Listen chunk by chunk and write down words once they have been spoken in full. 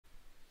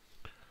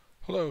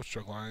Hello,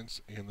 Struglines.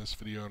 In this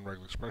video on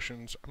regular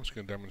expressions, I'm just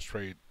going to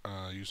demonstrate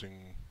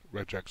using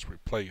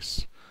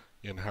RegExReplace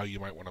and how you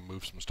might want to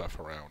move some stuff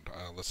around.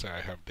 Let's say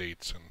I have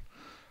dates, and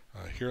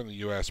here in the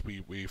US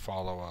we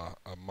follow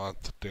a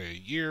month, day,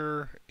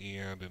 year,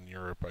 and in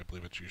Europe I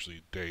believe it's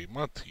usually day,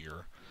 month,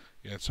 year.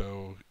 And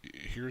so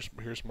here's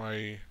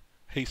my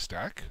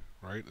haystack,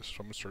 right? This is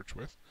what I'm going to search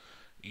with,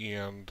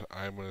 and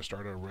I'm going to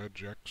start a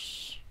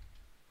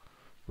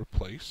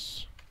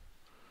RegExReplace.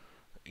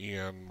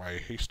 And my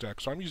haystack,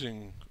 so I'm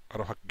using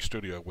AutoHotkey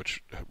Studio,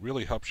 which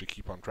really helps you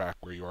keep on track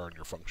where you are in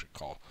your function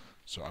call.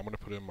 So I'm going to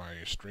put in my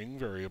string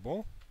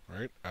variable,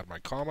 right, add my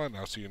comma,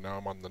 now see now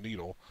I'm on the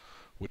needle,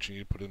 which you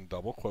need to put in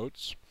double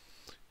quotes.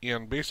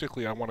 And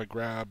basically I want to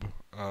grab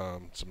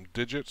some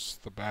digits,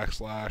 the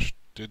backslash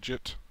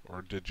digit,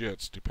 or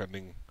digits,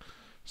 depending.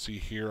 See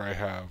here I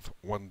have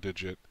one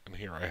digit, and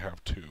here I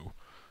have two.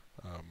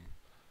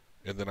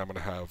 And then I'm going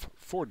to have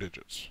 4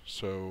 digits.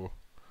 So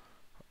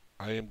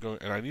I am going,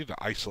 and I need to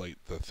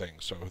isolate the thing.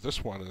 So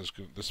this one is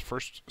this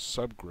first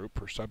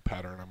subgroup or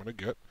subpattern I'm going to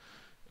get.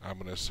 I'm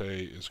going to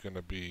say is going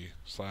to be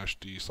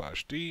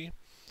 /d/d,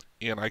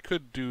 and I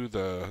could do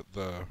the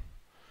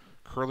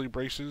curly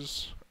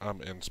braces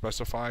and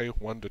specify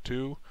 1 to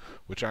 2,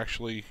 which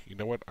actually, you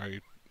know what,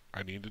 I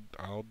needed.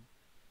 That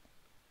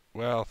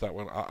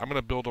one I'm going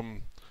to build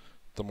them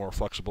the more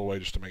flexible way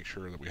just to make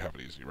sure that we have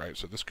it easy, right?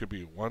 So this could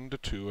be 1 to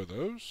 2 of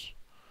those,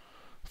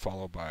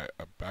 followed by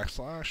a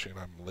backslash, and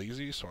I'm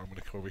lazy, so I'm going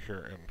to come over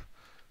here and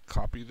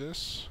copy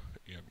this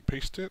and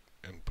paste it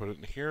and put it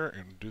in here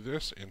and do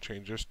this and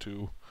change this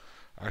to,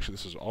 actually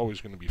this is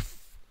always going to be,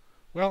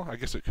 well, I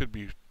guess it could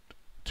be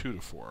 2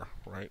 to 4,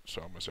 right?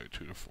 So I'm going to say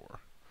 2 to 4.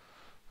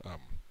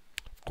 Of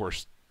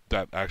course,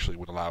 that actually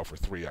would allow for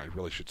 3. I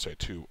really should say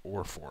 2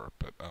 or 4,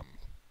 but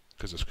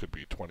because this could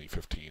be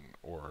 2015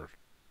 or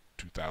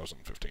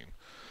 2015.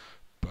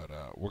 But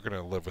we're going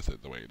to live with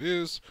it the way it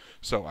is.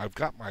 So I've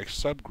got my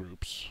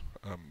subgroups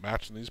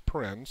matching these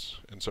parens,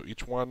 and so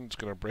each one is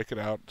going to break it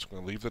out. It's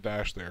going to leave the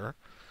dash there,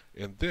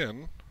 and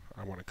then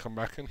I want to come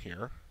back in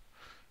here,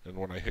 and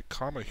when I hit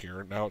comma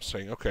here, now it's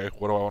saying, okay,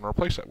 what do I want to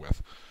replace it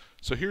with?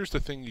 So here's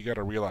the thing you got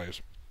to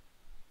realize.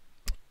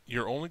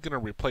 You're only going to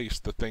replace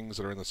the things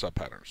that are in the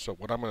subpattern. So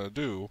what I'm going to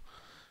do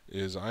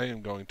is I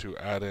am going to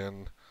add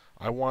in,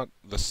 I want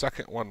the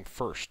second one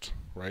first,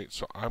 right?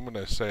 So I'm going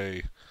to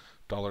say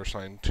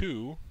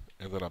 $2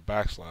 and then a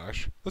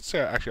backslash. Let's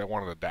say I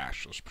wanted a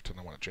dash. Let's pretend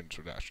I want to change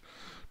it to a dash.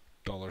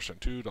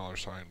 $2,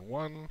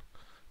 $1,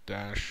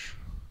 dash,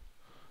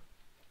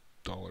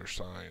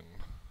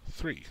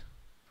 $3,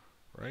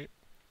 right?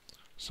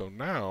 So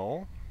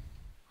now,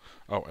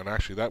 oh, and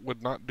actually that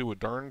would not do a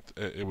darn,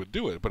 it would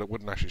do it, but it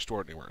wouldn't actually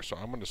store it anywhere. So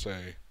I'm going to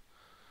say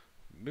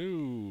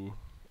new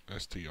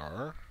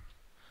str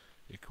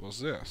equals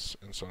this.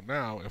 And so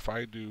now if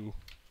I do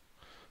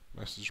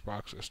message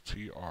box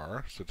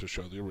str, so to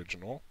show the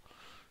original,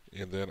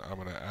 and then I'm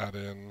going to add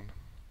in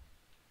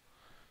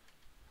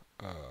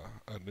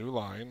a new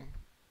line,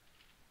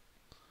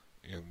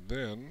 and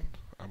then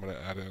I'm going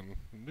to add in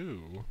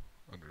new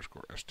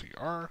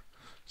 _str,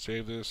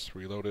 save this,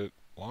 reload it,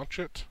 launch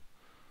it,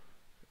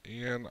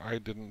 and I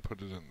didn't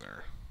put it in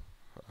there.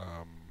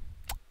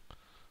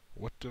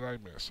 What did I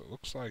miss? It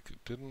looks like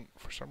it didn't,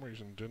 for some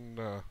reason, didn't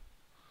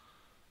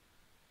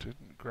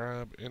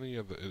grab any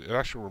of the, it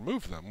actually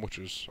removed them, which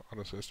is,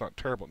 honestly, it's not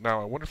terrible. Now,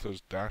 I wonder if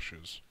those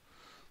dashes,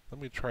 let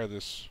me try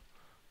this,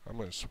 I'm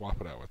going to swap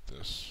it out with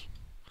this,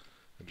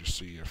 and just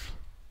see if,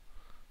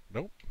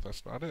 nope,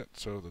 that's not it.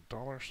 So the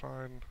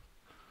 $sign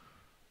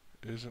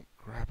isn't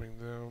grabbing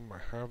them. I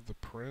have the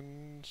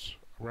parens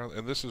around,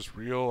 and this is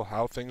real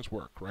how things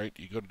work, right?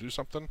 You go to do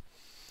something,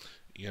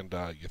 and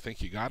you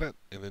think you got it,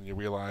 and then you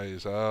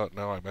realize, no,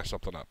 I messed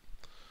something up.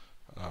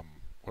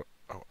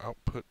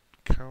 Output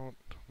count,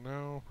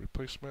 no,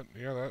 replacement,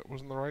 yeah, that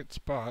was in the right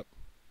spot.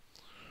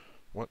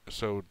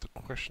 So the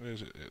question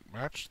is, it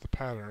matched the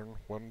pattern,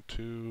 1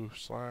 2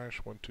 /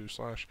 1 2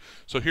 /.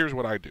 So here's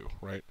what I do,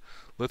 right?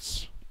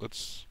 Let's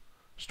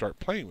start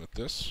playing with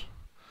this,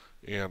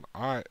 and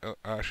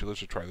actually let's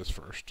just try this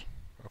first.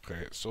 Okay,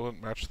 it still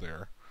didn't match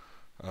there.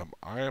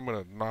 I am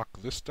going to knock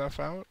this stuff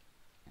out.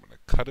 I'm going to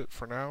cut it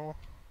for now.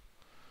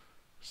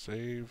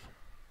 Save,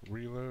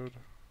 reload.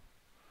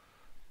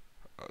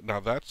 Now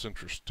that's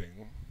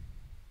interesting.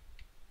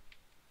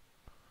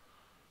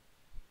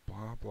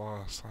 Blah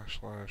blah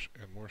 //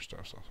 and more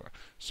stuff.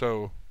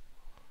 So,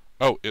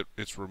 oh,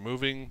 it's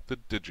removing the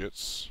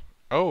digits.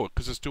 Oh,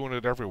 because it's doing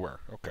it everywhere.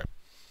 Okay,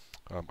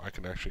 I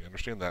can actually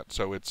understand that.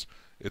 So it's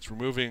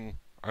removing.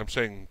 I'm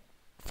saying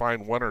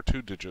find 1 or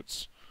 2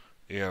 digits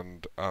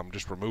and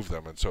just remove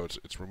them. And so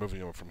it's removing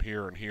them from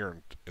here and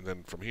here and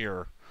then from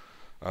here,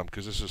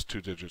 because this is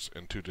 2 digits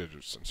and 2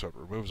 digits, and so it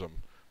removes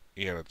them,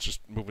 and it's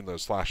just moving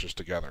those slashes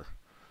together.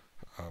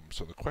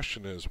 So the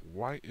question is,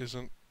 why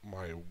isn't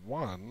my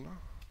 $1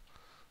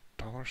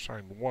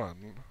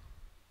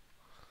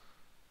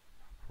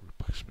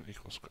 replacement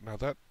equals, now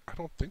that, I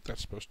don't think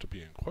that's supposed to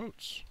be in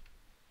quotes.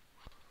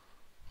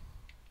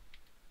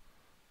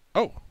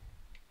 Oh,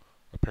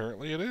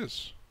 apparently it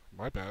is.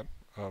 My bad.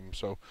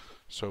 So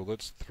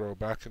let's throw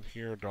back in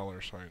here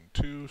 $2,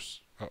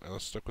 and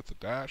let's stick with the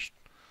dash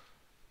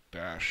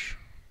 $3.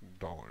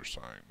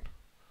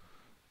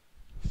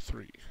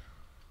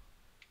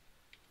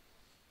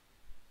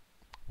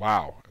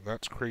 Wow,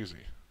 that's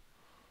crazy.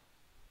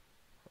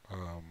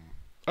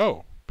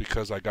 Oh,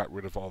 because I got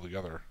rid of all the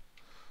other.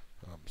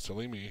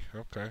 Silly me.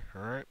 Okay,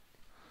 all right.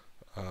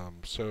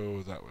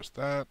 So that was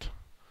that.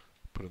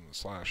 Put in the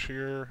slash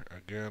here.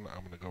 Again,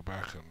 I'm going to go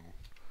back and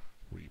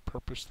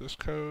repurpose this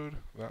code,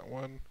 that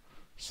one,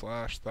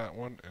 slash that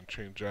one, and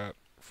change that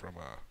from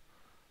a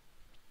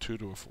 2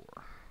 to a 4.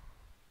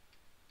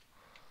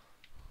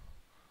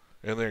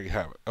 And there you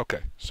have it.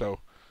 Okay, so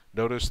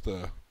notice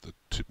the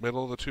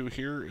middle of the 2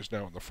 here is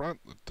now in the front.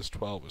 This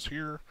 12 is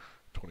here,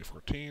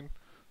 2014.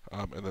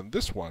 And then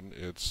this one,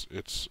 it's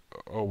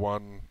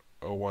 01,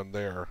 01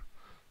 there,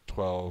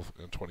 12,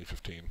 and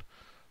 2015.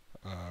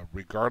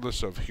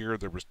 Regardless of here,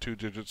 there was 2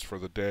 digits for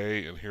the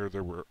day, and here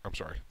there were,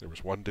 there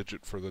was 1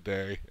 digit for the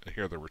day, and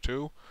here there were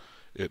 2.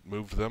 It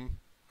moved them.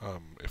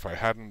 If I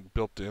hadn't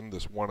built in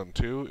this 1 and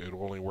 2, it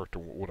only would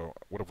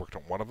have worked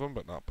on one of them,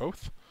 but not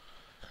both.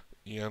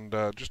 And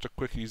just a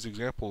quick, easy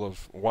example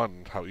of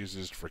how easy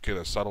it is to forget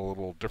a subtle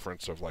little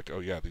difference of like, oh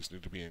yeah, these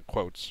need to be in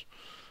quotes.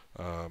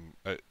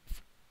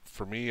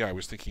 For me, I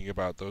was thinking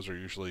about those are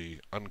usually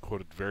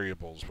unquoted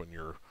variables when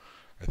you're,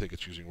 I think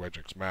it's using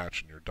RegEx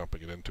match and you're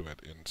dumping it into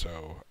it, and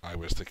so I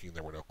was thinking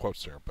there were no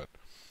quotes there, but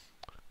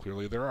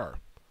clearly there are.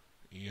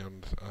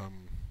 And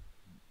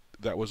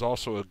that was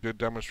also a good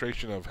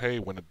demonstration of, hey,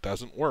 when it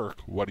doesn't work,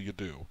 what do you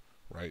do,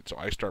 right? So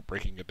I start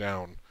breaking it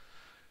down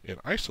and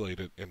isolate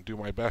it and do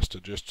my best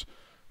to just,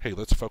 hey,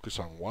 let's focus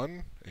on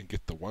one and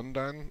get the one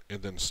done,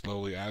 and then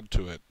slowly add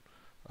to it,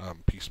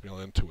 piecemeal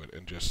into it,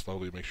 and just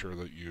slowly make sure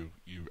that you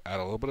add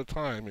a little bit of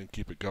time and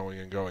keep it going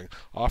and going.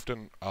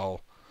 Often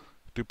I'll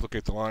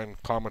duplicate the line,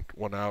 comment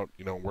one out,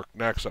 work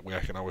next. That way I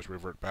can always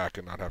revert back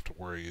and not have to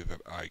worry that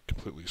I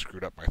completely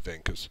screwed up my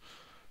thing. Because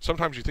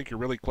sometimes you think you're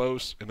really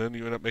close, and then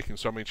you end up making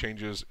so many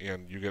changes,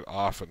 and you get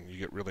off, and you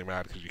get really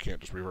mad because you can't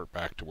just revert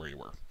back to where you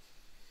were.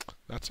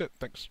 That's it.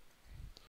 Thanks.